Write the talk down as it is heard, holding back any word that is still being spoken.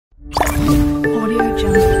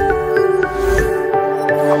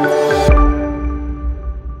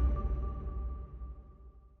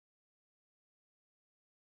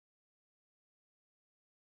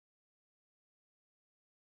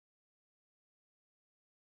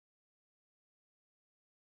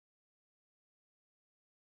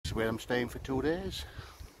is where I'm staying for 2 days.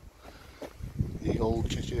 The Olde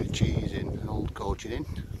Cheshire Cheese in Old Coaching Inn.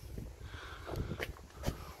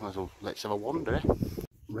 Well, let's have a wander, eh?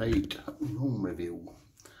 Right, room review.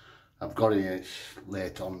 I've got it, it's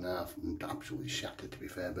late on now, I'm absolutely shattered to be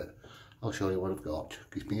fair, but I'll show you what I've got.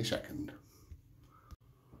 Give me a second.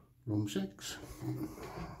 Room 6.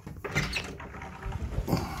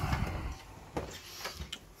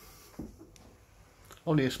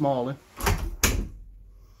 Only a small one.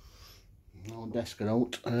 No desk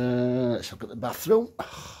out. Let's look at the bathroom.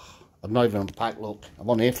 I'm not even unpacked, look. I'm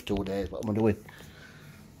on here for 2 days, what am I doing?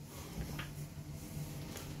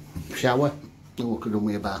 Shower. Oh, I could do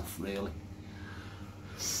me a bath, really.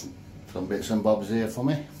 Some bits and bobs here for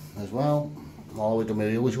me, as well. Always do my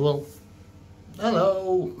usual.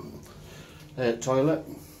 Hello! Toilet.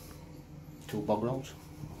 2 bog rolls.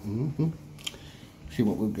 See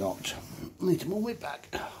what we've got. Need to move it back.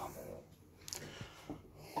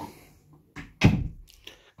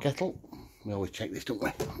 Kettle. We always check this, don't we?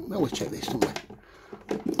 We always check this, don't we?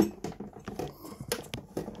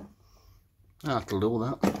 That'll do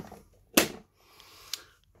that.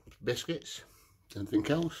 Biscuits. Anything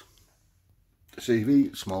else?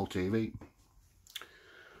 TV, small TV.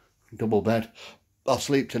 Double bed. I'll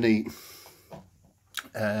sleep tonight.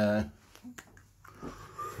 And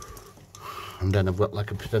then I've got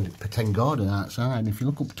like a pretend garden outside. If you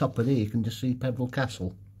look up top of there, you can just see Peveril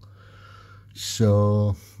Castle.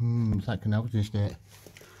 So, it's like an housing estate.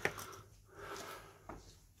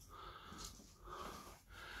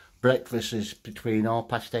 Breakfast is between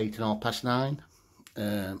 8:30 and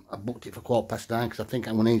 9:30. I booked it for 9:15 because I think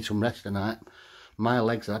I'm going to need some rest tonight. My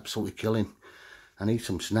legs are absolutely killing. I need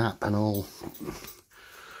some snap and all.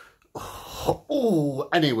 Oh,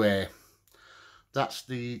 anyway, that's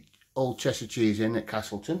the Olde Cheshire Cheese Inn at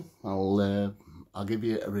Castleton. I'll give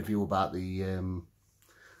you a review about the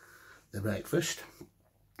breakfast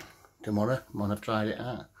tomorrow when I've tried it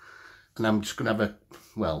out. And I'm just going to have a,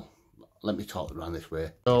 well, let me talk around this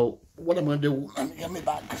way. So what I'm going to do, let me get me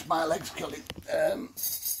back because my leg's killing.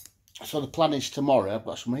 So the plan is tomorrow, I've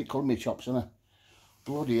got some meat cutting me chops, haven't I?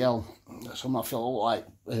 Bloody hell. So I'm not feeling like,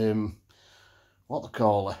 what they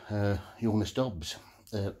call it, Young Stubbs.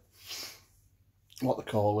 What they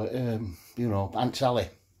call it, you know, Aunt Sally.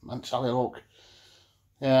 Aunt Sally, look.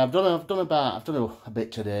 Yeah, I've done a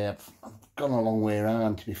bit today. I've gone a long way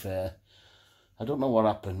around, to be fair. I don't know what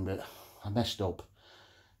happened, but I messed up.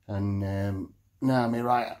 And now my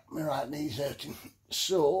right knee's hurting.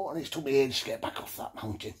 So, and it's took me ages to get back off that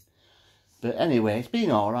mountain. But anyway, it's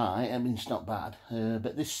been alright. I mean, it's not bad.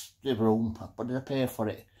 But the room, what did I pay for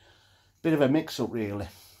it? Bit of a mix-up, really.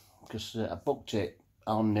 Because I booked it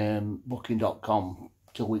on booking.com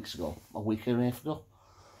 2 weeks ago, a week and a half ago.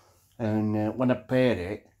 And when I paid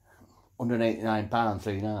it, £189,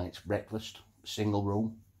 3 nights, breakfast, single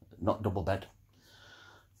room, not double bed.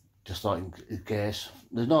 Just thought in case.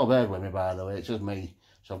 There's no bed with me, by the way, it's just me.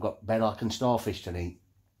 So I've got bed like and starfish to eat.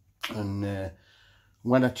 And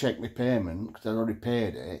when I checked my payment, because I'd already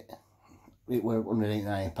paid it, it was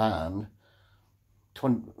 £189,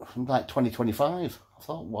 like 2025. I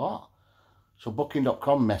thought, what? So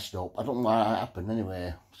booking.com messed up. I don't know why that happened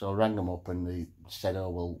anyway. So I rang them up and they said, oh,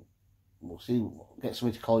 well, we'll see, get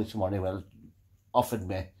somebody to call you tomorrow anyway. Offered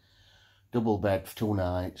me double bed for 2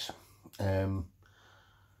 nights.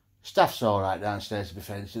 Staff's alright downstairs, to be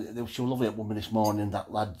fair. She was lovely at woman this morning,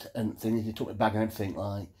 that lad, and things. He took me bag and everything,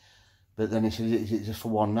 like. But then he said, is it just for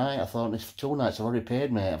 1 night? I thought, it's for 2 nights. I've already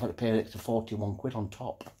paid, mate. I've had to pay an extra 41 quid on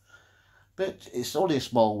top. But it's only a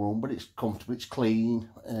small room, but it's comfortable, it's clean.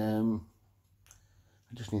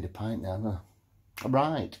 I just need a pint now, no?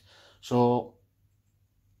 Right. So,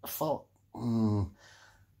 I thought, I'm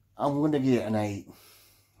going to give it an 8.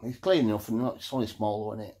 It's clean enough, and it's only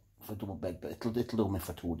small, isn't it, for double bed, but it'll do me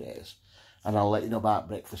for 2 days. And I'll let you know about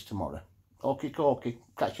breakfast tomorrow. Okie dokie.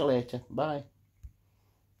 Catch you later. Bye.